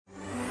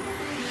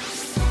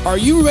Are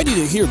you ready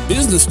to hear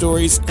business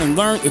stories and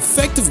learn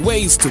effective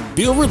ways to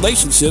build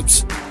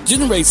relationships,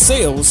 generate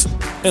sales,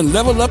 and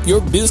level up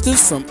your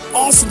business from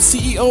awesome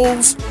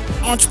CEOs,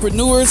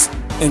 entrepreneurs,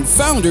 and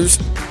founders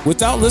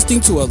without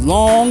listening to a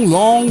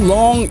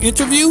long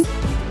interview?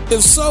 If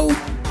so,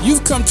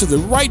 you've come to the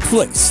right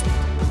place.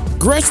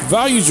 Gresh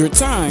values your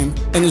time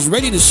and is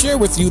ready to share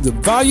with you the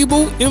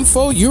valuable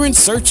info you're in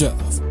search of.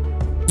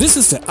 This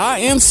is the I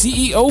Am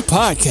CEO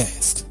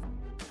podcast.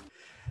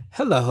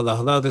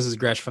 Hello. This is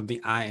Gresh from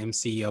the I Am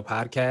CEO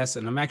podcast,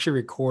 and I'm actually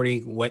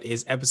recording what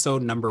is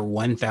episode number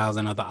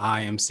 1000 of the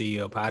I Am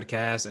CEO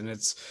podcast. And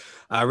it's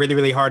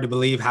really hard to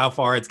believe how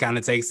far it's kind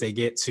of takes to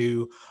get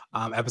to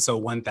episode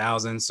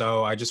 1000.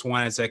 So I just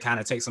wanted to kind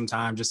of take some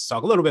time just to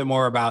talk a little bit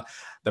more about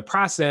the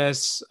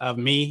process of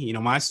me,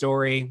 my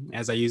story,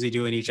 as I usually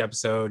do in each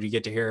episode. You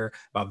get to hear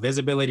about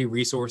visibility,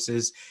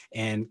 resources,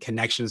 and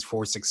connections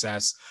for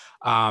success,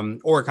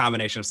 or a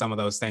combination of some of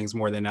those things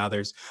more than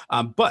others.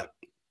 But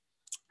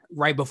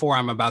right before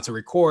I'm about to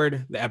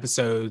record the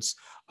episodes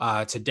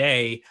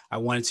today, I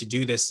wanted to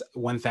do this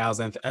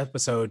 1000th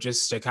episode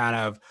just to kind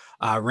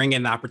of ring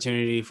in the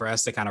opportunity for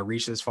us to kind of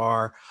reach this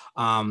far.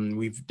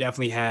 We've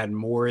definitely had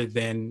more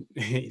than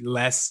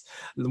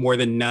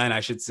none,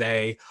 I should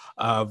say,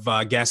 of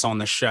guests on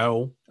the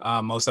show.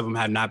 Most of them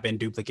have not been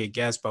duplicate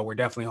guests, but we're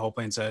definitely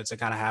hoping to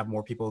kind of have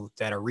more people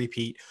that are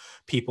repeat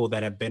people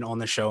that have been on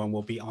the show and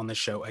will be on the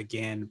show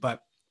again.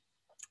 But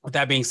with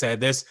that being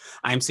said, this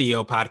I'm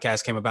CEO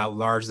podcast came about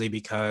largely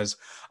because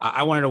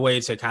I wanted a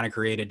way to kind of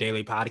create a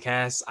daily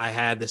podcast. I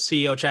had the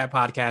CEO Chat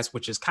podcast,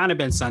 which has kind of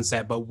been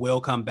sunset, but will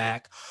come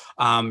back.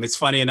 It's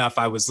funny enough,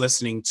 I was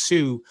listening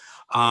to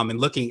and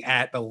looking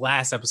at the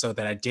last episode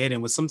that I did, and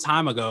it was some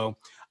time ago.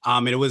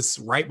 And it was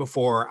right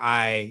before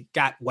I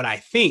got what I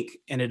think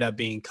ended up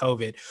being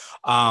COVID.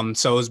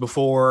 So it was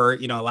before,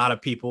 a lot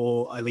of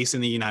people, at least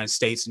in the United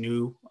States,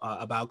 knew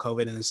about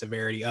COVID and the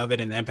severity of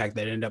it and the impact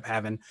that it ended up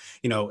having,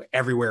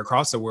 everywhere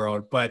across the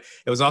world. But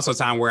it was also a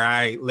time where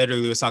I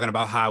literally was talking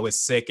about how I was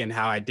sick and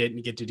how I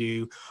didn't get to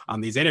do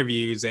these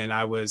interviews. And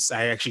I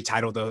actually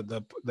titled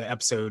the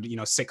episode,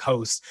 Sick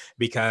Host,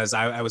 because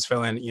I was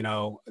feeling,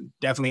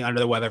 definitely under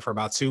the weather for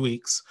about 2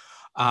 weeks.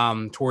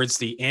 Towards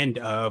the end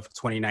of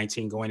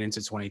 2019 going into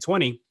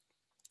 2020.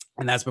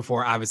 And that's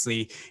before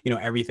obviously,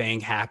 everything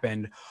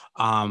happened,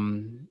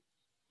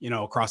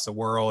 across the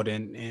world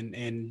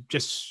and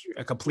just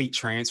a complete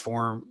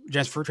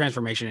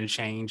transformation and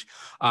change,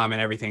 and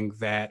everything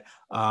that,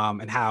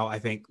 and how I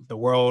think the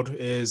world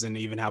is, and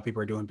even how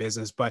people are doing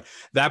business. But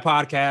that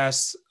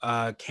podcast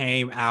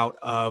came out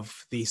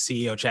of the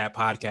CEO Chat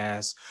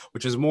podcast,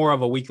 which is more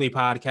of a weekly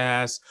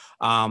podcast.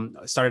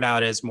 Started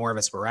out as more of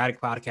a sporadic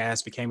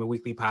podcast, became a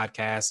weekly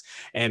podcast.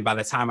 And by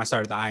the time I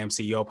started the I Am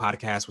CEO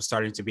podcast, was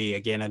starting to be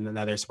again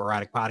another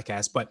sporadic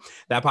podcast. But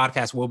that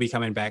podcast will be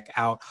coming back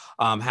out,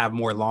 have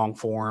more long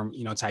form,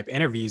 type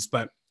interviews.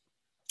 But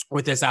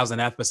with this 1000th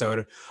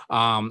episode,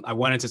 I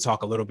wanted to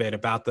talk a little bit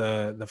about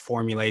the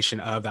formulation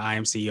of the I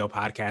Am CEO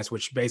podcast,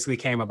 which basically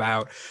came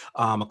about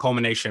a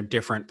culmination of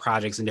different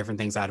projects and different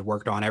things I'd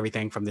worked on,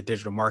 everything from the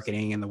digital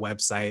marketing and the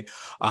website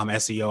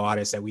SEO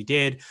audits that we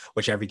did,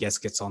 which every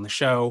guest gets on the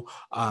show,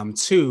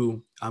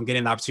 to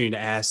getting the opportunity to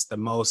ask the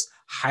most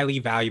highly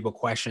valuable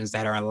questions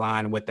that are in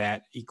line with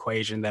that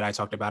equation that I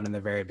talked about in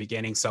the very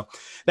beginning. So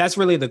that's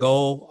really the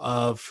goal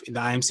of the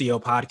I Am CEO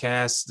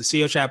podcast. The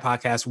CEO Chat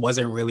podcast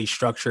wasn't really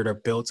structured or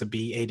built to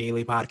be a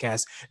daily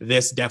podcast.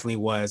 This definitely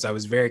was. I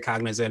was very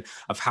cognizant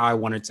of how I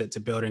wanted to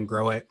build and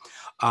grow it.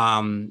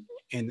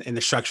 In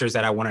the structures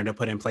that I wanted to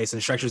put in place and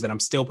the structures that I'm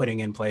still putting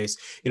in place,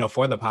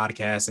 for the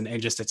podcast,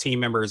 and just the team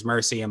members,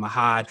 Mercy and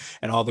Mahad,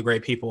 and all the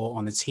great people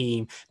on the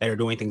team that are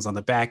doing things on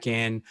the back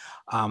end,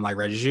 like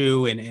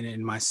Raju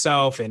and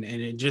myself,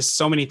 and just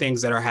so many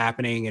things that are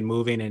happening and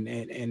moving,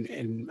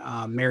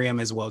 and Miriam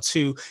as well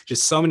too.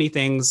 Just so many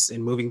things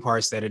and moving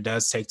parts that it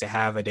does take to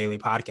have a daily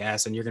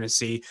podcast. And you're going to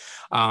see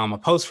a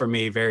post from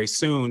me very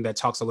soon that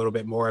talks a little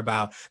bit more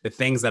about the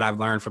things that I've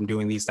learned from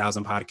doing these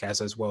 1000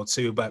 podcasts as well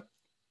too. But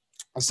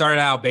I started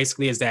out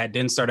basically as that,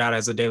 didn't start out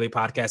as a daily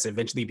podcast,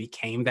 eventually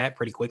became that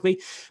pretty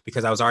quickly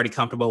because I was already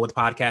comfortable with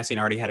podcasting,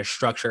 already had a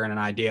structure and an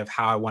idea of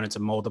how I wanted to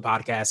mold the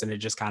podcast, and it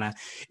just kind of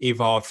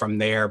evolved from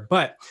there.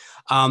 But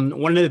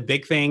one of the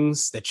big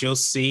things that you'll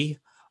see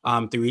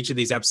through each of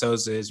these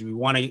episodes is we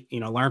want to,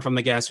 learn from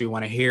the guests. We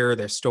want to hear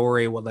their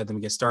story, what led them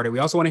to get started. We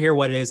also want to hear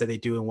what it is that they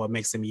do and what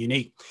makes them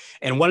unique.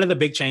 And one of the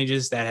big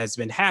changes that has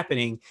been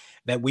happening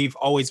that we've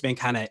always been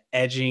kind of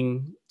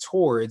edging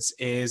towards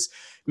is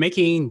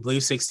making Blue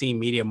 16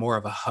 Media more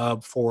of a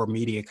hub for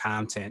media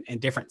content and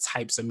different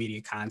types of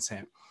media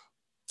content.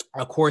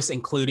 of course,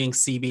 including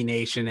CB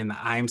Nation and the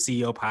I Am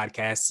CEO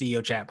podcast,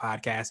 CEO Chat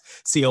podcast,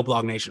 CEO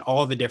Blog Nation,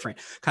 all the different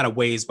kind of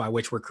ways by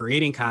which we're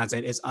creating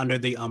content is under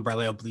the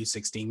umbrella of Blue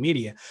 16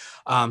 Media.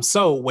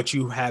 So what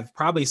you have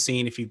probably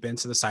seen if you've been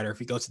to the site or if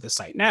you go to the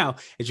site now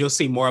is you'll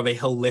see more of a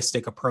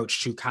holistic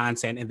approach to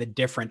content and the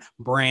different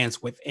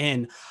brands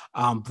within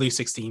Blue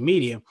 16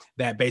 Media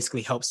that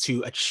basically helps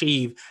to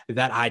achieve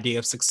that idea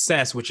of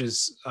success, which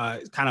is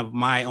kind of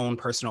my own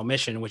personal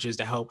mission, which is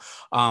to help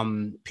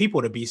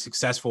people to be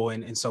successful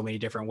in so many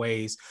different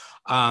ways.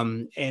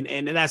 And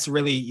that's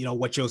really, you know,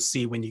 what you'll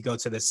see when you go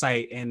to the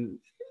site. And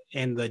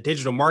the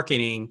digital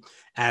marketing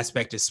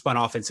aspect is spun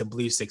off into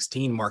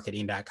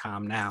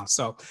blue16marketing.com now.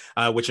 So,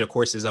 which of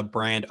course is a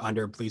brand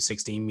under Blue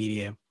 16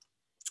 Media.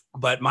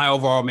 But my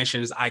overall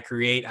mission is I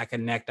create, I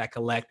connect, I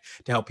collect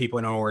to help people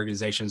in our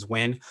organizations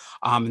win.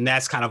 And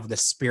that's kind of the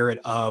spirit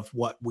of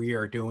what we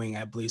are doing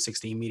at Blue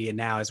 16 Media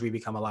now as we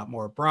become a lot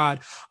more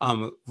broad,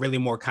 really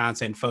more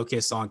content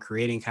focused on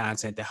creating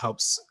content that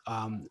helps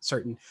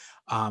certain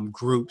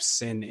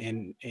groups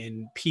and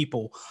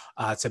people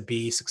to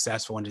be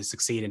successful and to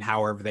succeed in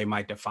however they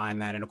might define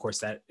that. And of course,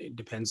 that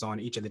depends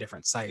on each of the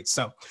different sites.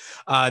 So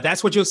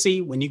that's what you'll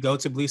see when you go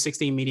to Blue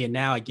 16 Media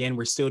now. Again,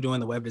 we're still doing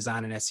the web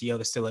design and SEO.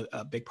 That's still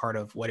a big part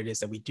of what it is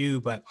that we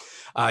do, but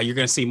you're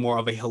going to see more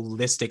of a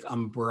holistic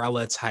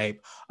umbrella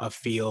type of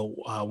feel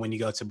when you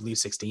go to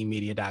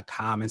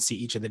blue16media.com and see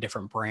each of the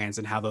different brands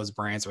and how those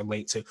brands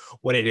relate to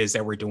what it is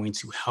that we're doing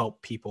to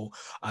help people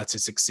to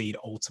succeed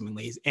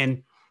ultimately.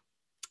 And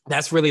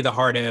that's really the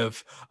heart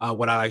of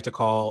what I like to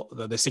call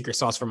the secret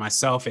sauce for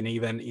myself, and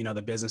even, you know,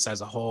 the business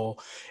as a whole,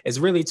 is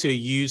really to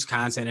use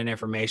content and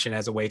information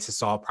as a way to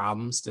solve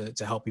problems,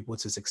 to help people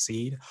to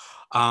succeed.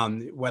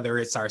 Whether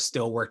it's our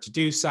Still Work to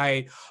Do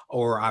site,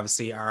 or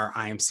obviously our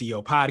I Am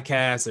CEO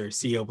podcast or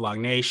CEO Blog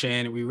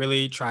Nation, we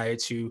really try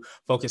to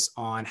focus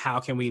on how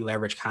can we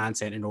leverage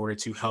content in order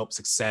to help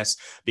success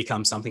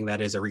become something that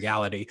is a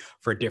reality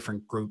for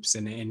different groups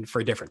and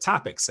for different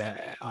topics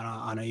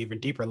on an even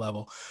deeper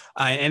level.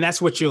 And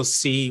that's what you'll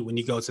see when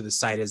you go to the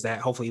site, is that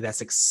hopefully that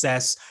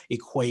success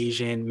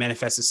equation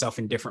manifests itself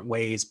in different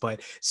ways, but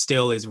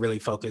still is really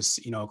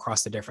focused, you know,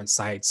 across the different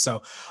sites.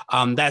 So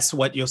that's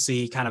what you'll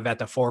see kind of at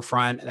the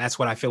forefront. That's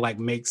what I feel like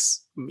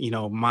makes, you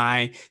know,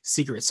 my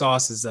secret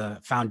sauce is a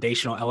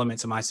foundational element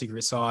to my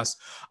secret sauce,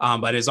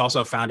 but it's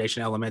also a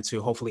foundational element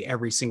to hopefully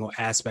every single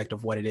aspect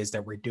of what it is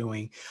that we're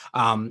doing.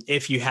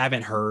 If you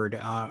haven't heard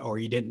or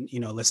you didn't,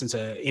 you know, listen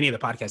to any of the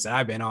podcasts that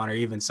I've been on, or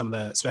even some of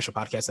the special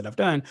podcasts that I've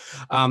done,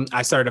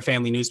 I started a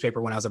family newspaper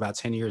when I was about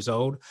 10 years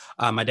old.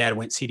 My dad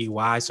went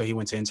TDY, so he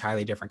went to an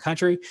entirely different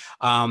country.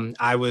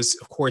 I was,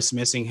 of course,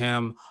 missing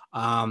him.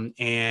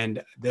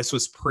 And this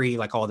was pre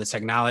like all the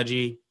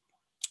technology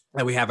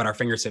that we have at our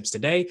fingertips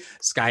today,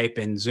 Skype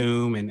and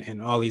Zoom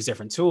and all these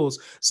different tools.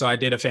 So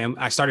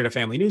I started a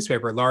family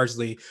newspaper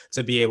largely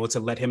to be able to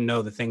let him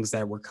know the things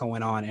that were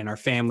going on in our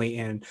family,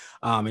 and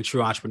in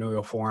true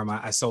entrepreneurial form,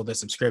 I sold the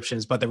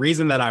subscriptions. But the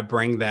reason that I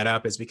bring that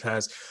up is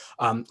because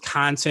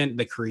content,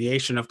 the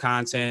creation of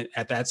content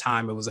at that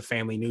time, it was a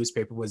family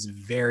newspaper, was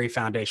very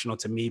foundational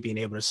to me being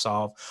able to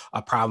solve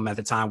a problem at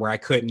the time where I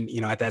couldn't, you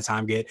know, at that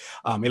time get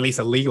at least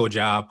a legal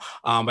job.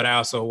 But I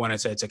also wanted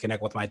to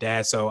connect with my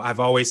dad. So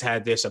I've always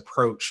had this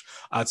approach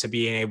to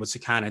being able to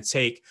kind of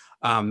take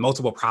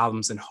multiple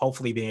problems and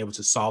hopefully being able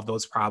to solve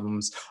those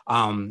problems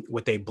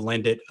with a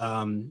blended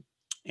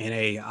in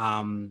a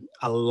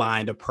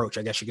aligned approach,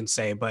 I guess you can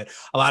say. But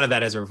a lot of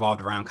that has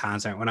revolved around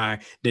content. When I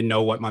didn't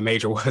know what my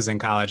major was in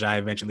college, I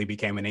eventually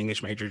became an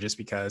English major just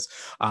because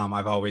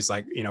I've always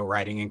liked, you know,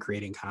 writing and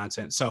creating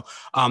content. So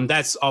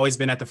that's always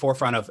been at the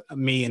forefront of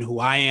me and who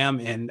I am.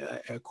 And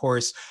of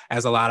course,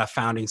 as a lot of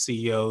founding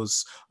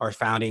CEOs or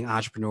founding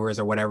entrepreneurs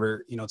or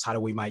whatever, you know,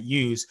 title we might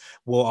use,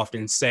 will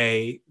often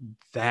say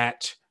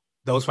that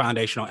those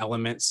foundational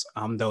elements,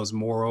 those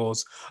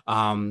morals,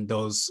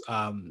 those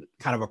kind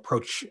of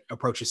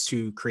approaches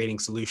to creating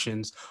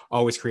solutions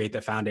always create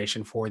the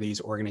foundation for these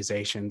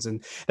organizations.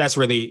 And that's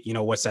really, you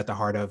know, what's at the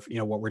heart of, you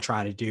know, what we're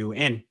trying to do.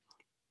 And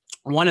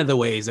one of the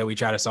ways that we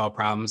try to solve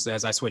problems,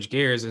 as I switch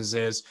gears, is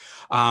the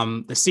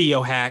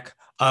CEO hack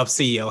of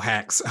CEO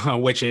hacks,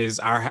 which is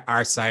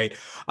our site,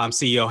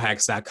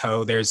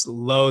 ceohacks.co. There's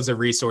loads of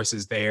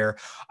resources there.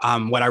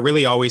 What I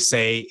really always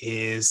say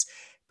is,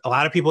 a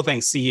lot of people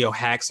think CEO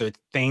hacks are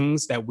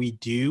things that we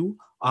do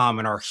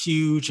and are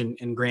huge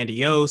and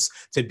grandiose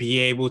to be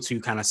able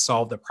to kind of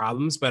solve the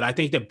problems. But I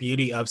think the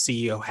beauty of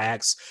CEO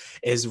hacks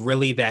is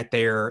really that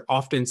they're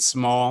often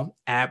small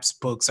apps,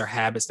 books, or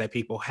habits that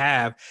people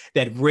have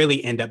that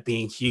really end up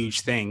being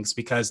huge things,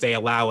 because they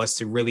allow us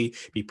to really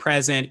be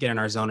present, get in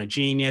our zone of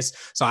genius.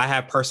 So I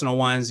have personal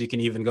ones. You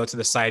can even go to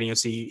the site and you'll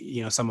see,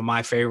 you know, some of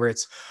my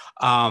favorites.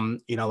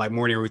 You know, like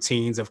morning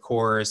routines, of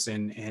course,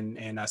 and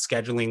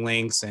scheduling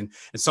links and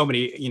so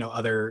many, you know,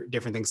 other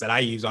different things that I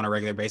use on a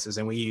regular basis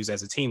and we use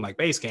as a team, like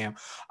Basecamp.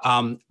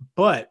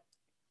 But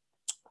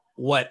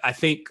what I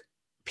think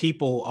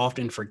people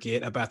often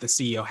forget about the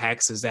CEO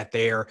hacks is that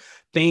they're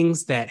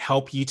things that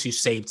help you to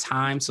save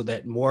time so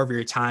that more of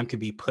your time could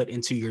be put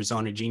into your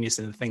zone of genius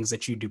and the things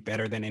that you do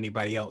better than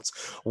anybody else.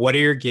 What are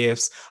your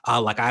gifts?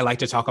 Like I like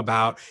to talk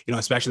about,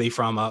 especially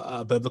from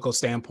a biblical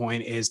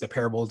standpoint, is the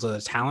parables of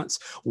the talents.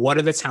 What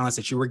are the talents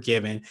that you were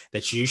given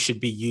that you should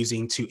be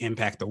using to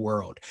impact the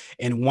world?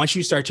 And once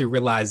you start to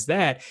realize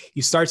that,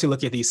 you start to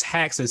look at these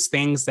hacks as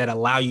things that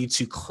allow you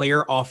to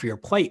clear off your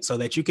plate so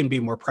that you can be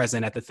more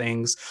present at the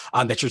things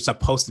that you're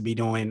supposed to be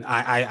doing.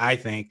 I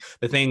think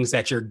the things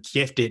that you're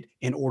gifted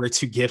in order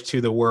to give to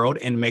the world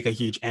and make a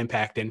huge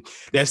impact. And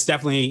that's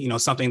definitely,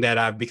 something that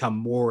I've become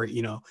more,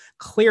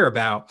 clear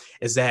about,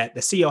 is that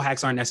the CEO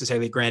hacks aren't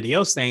necessarily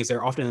grandiose things.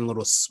 They're often in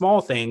little small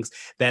things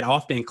that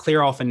often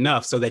clear off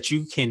enough so that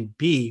you can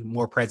be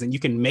more present. You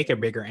can make a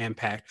bigger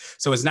impact.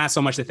 So it's not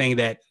so much the thing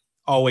that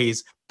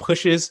always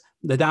pushes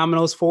the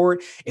dominoes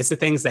forward. It's the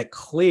things that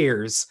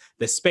clears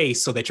the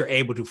space so that you're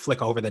able to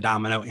flick over the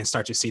domino and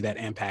start to see that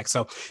impact.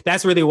 So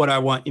that's really what I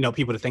want,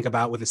 people to think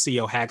about with the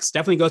CEO hacks.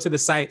 Definitely go to the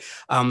site.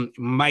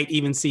 Might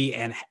even see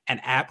an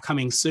app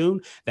coming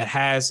soon that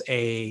has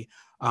a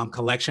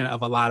collection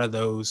of a lot of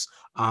those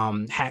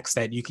hacks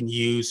that you can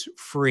use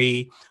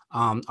free,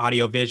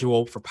 audio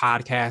visual for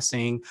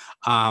podcasting,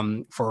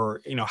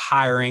 for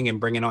hiring and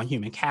bringing on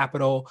human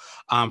capital,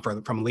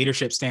 from a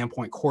leadership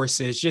standpoint,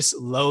 courses, just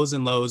loads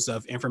and loads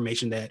of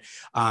information that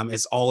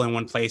is all in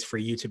one place for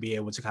you to be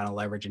able to kind of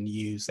leverage and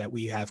use, that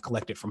we have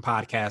collected from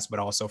podcasts, but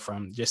also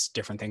from just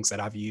different things that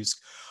I've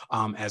used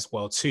as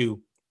well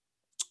too.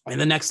 And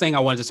the next thing I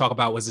wanted to talk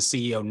about was the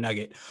CEO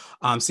nugget.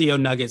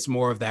 CEO nuggets,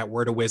 more of that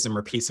word of wisdom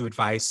or piece of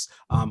advice.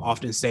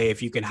 Often say,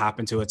 if you can hop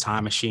into a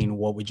time machine,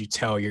 what would you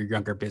tell your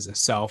younger business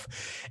self?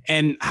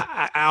 And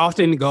I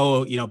often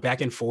go,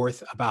 back and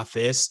forth about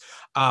this.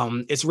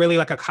 It's really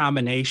like a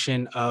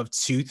combination of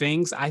two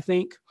things, I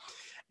think.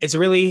 It's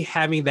really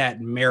having that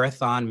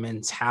marathon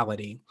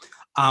mentality.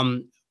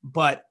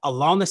 But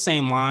along the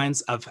same lines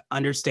of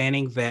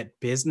understanding that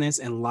business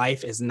and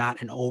life is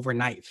not an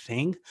overnight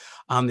thing.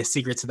 The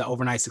secret to the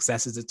overnight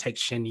success is it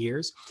takes 10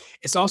 years.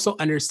 It's also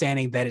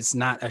understanding that it's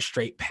not a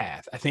straight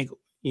path. I think,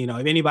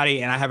 if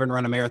anybody, and I haven't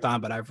run a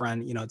marathon, but I've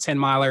run, 10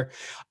 miler.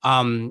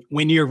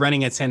 When you're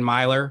running a 10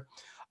 miler,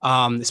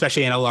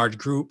 especially in a large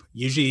group,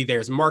 usually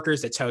there's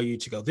markers that tell you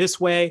to go this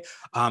way.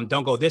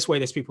 Don't go this way.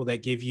 There's people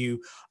that give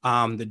you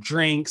the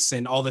drinks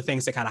and all the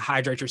things that kind of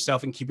hydrate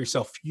yourself and keep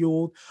yourself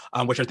fueled,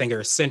 which I think are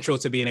essential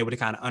to being able to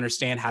kind of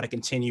understand how to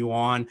continue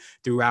on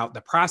throughout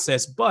the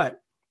process. But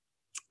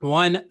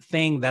one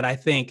thing that I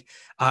think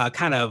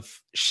kind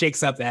of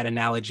shakes up that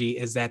analogy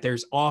is that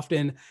there's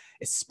often,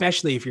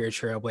 especially if you're a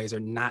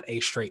trailblazer, not a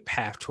straight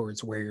path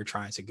towards where you're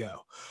trying to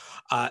go.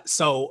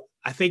 So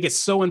I think it's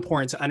so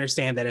important to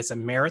understand that it's a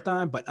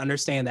marathon, but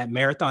understand that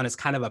marathon is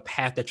kind of a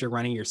path that you're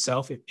running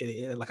yourself.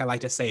 Like I like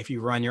to say, if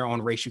you run your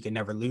own race, you can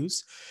never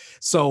lose.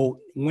 So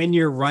when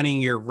you're running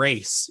your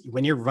race,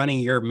 when you're running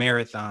your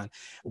marathon,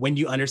 when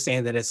you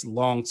understand that it's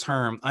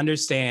long-term,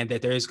 understand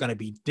that there's going to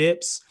be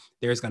dips,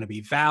 there's going to be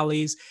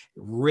valleys,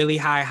 really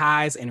high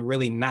highs, and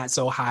really not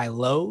so high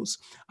lows.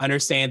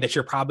 Understand that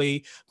you're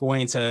probably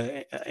going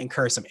to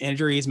incur some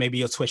injuries. Maybe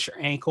you'll twist your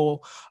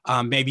ankle.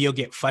 Maybe you'll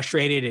get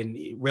frustrated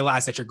and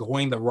realize that you're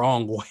going the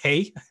wrong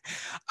way.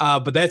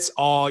 But that's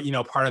all,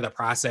 part of the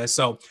process.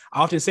 So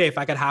I often say, if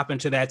I could hop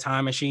into that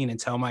time machine and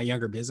tell my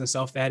younger business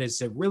self that, is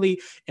to really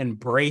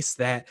embrace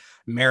that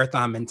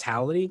marathon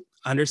mentality.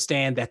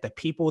 Understand that the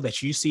people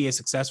that you see as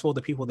successful,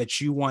 the people that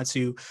you want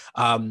to,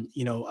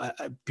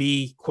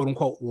 be quote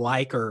unquote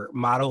like, or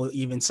model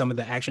even some of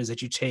the actions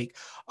that you take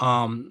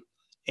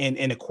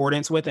in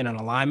accordance with and in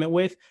alignment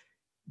with,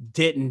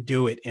 didn't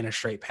do it in a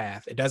straight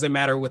path. It doesn't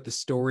matter what the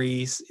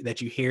stories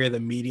that you hear, the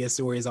media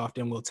stories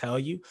often will tell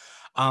you.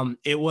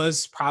 It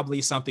was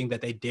probably something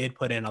that they did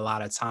put in a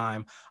lot of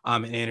time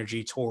and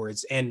energy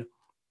towards. And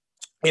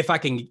if I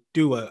can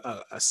do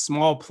a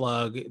small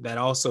plug that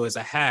also is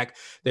a hack,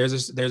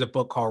 there's a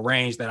book called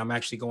Range that I'm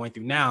actually going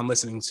through now. I'm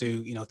listening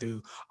to,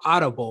 through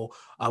Audible,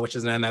 which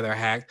is another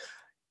hack.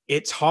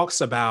 It talks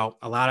about,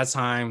 a lot of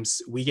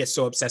times we get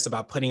so obsessed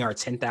about putting our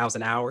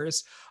 10,000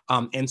 hours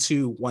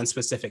into one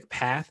specific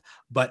path,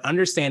 but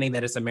understanding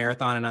that it's a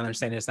marathon and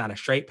understanding it's not a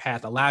straight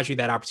path allows you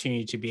that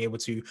opportunity to be able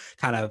to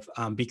kind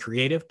of be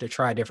creative, to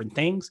try different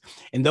things.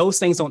 And those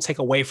things don't take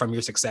away from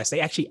your success. They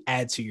actually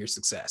add to your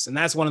success. And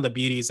that's one of the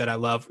beauties that I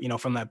love,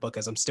 from that book,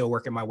 as I'm still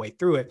working my way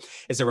through it,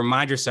 is to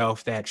remind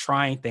yourself that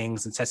trying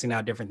things and testing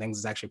out different things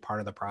is actually part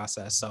of the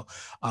process. So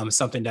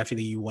something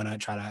definitely you want to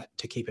try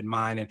to keep in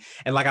mind.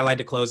 And like I like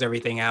to close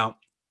everything out,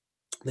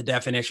 the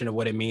definition of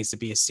what it means to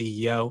be a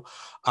CEO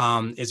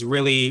is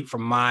really,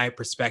 from my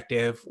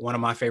perspective, one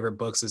of my favorite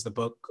books is the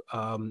book,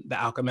 The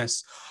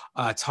Alchemist.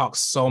 Talks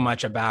so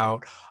much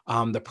about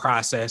the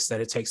process that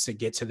it takes to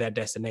get to that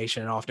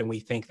destination. And often we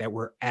think that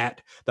we're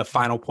at the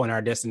final point of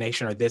our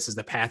destination, or this is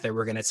the path that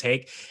we're going to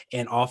take.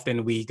 And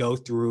often we go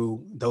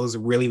through those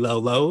really low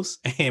lows,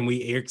 and we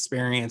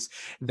experience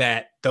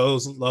that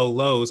those low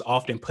lows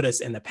often put us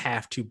in the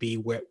path to be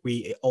where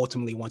we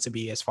ultimately want to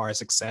be as far as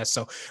success.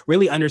 So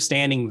really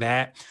understanding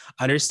that that,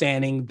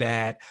 understanding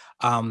that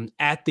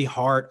at the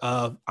heart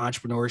of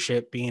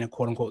entrepreneurship, being a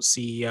quote unquote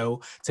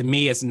CEO, to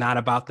me, it's not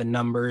about the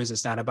numbers.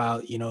 It's not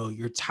about,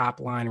 your top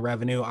line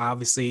revenue.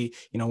 Obviously,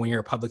 when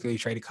you're a publicly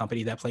traded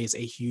company, that plays a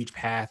huge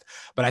path.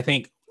 But I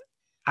think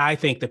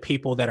the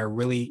people that are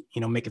really,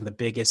 making the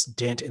biggest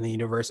dent in the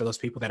universe are those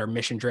people that are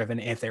mission driven.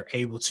 If they're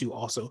able to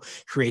also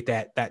create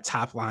that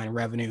top line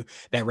revenue,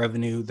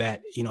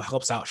 that,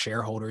 helps out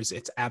shareholders,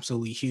 it's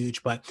absolutely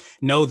huge. But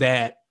know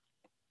that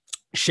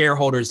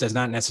shareholders does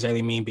not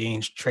necessarily mean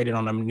being traded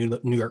on a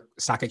New York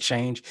Stock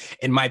Exchange.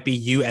 It might be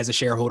you as a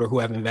shareholder who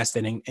have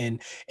invested in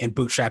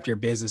bootstrapped your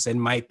business. It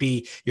might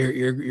be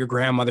your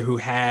grandmother who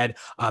had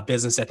a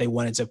business that they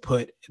wanted to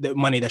put the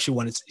money that she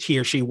wanted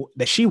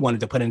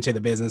to put into the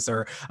business,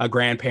 or a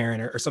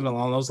grandparent or something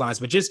along those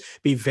lines. But just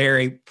be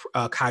very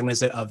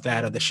cognizant of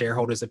the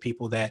shareholders, the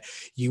people that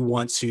you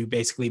want to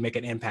basically make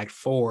an impact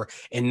for,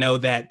 and know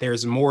that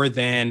there's more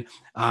than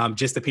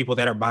just the people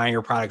that are buying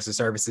your products and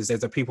services. There's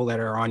the people that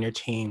are on your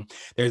team.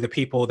 There's the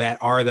people that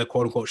are the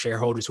quote unquote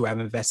shareholders who have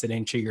invested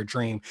into your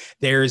dream.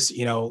 There's,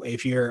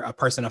 if you're a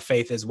person of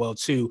faith as well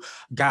too,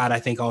 God, I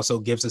think, also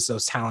gives us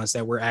those talents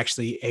that we're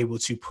actually able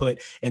to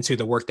put into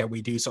the work that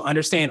we do. So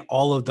understand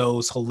all of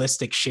those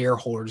holistic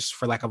shareholders,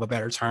 for lack of a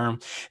better term,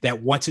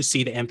 that want to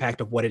see the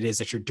impact of what it is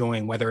that you're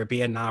doing, whether it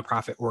be a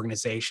nonprofit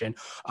organization,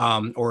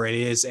 or it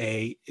is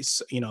a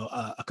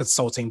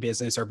consulting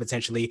business, or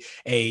potentially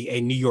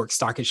a New York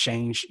Stock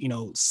Exchange,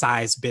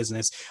 size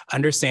business.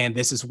 Understand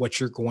this is what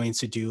you're going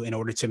to do in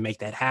order to make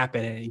that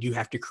happen. And you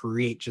have to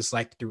create, just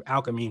like through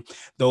Alchemy,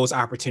 those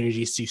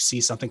opportunities to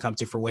see something come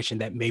to fruition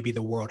that maybe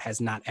the world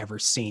has not ever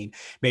seen.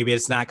 Maybe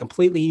it's not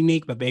completely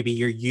unique, but maybe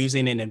you're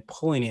using it and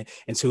pulling it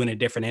into a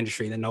different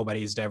industry that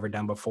nobody's ever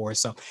done before.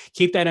 So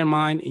keep that in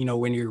mind,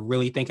 when you're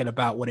really thinking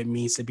about what it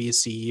means to be a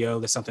CEO.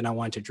 That's something I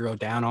wanted to drill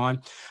down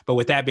on. But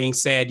with that being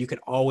said, you can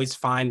always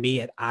find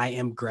me at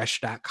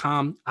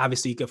iamgresh.com.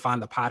 Obviously, you can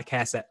find the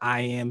podcast at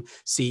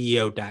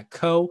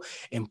iamceo.co.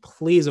 And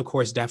please, of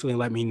course, definitely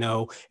let me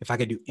know if I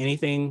could do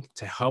anything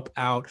to help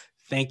out.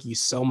 Thank you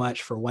so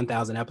much for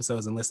 1,000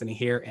 episodes and listening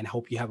here, and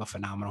hope you have a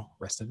phenomenal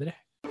rest of the day.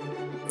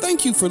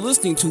 Thank you for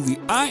listening to the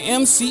I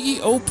Am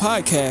CEO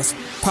podcast,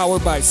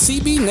 powered by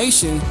CB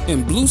Nation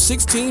and Blue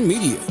 16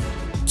 Media.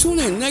 Tune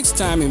in next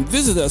time and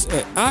visit us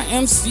at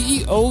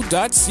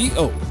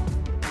imceo.co.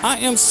 I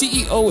Am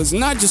CEO is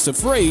not just a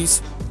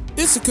phrase,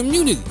 it's a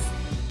community.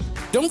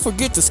 Don't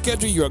forget to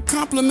schedule your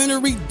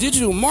complimentary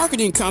digital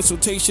marketing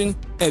consultation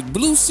at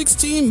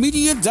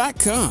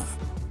blue16media.com.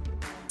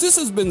 This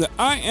has been the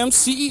I Am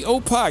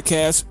CEO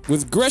podcast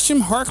with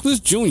Gresham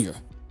Harkless Jr.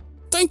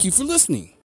 Thank you for listening.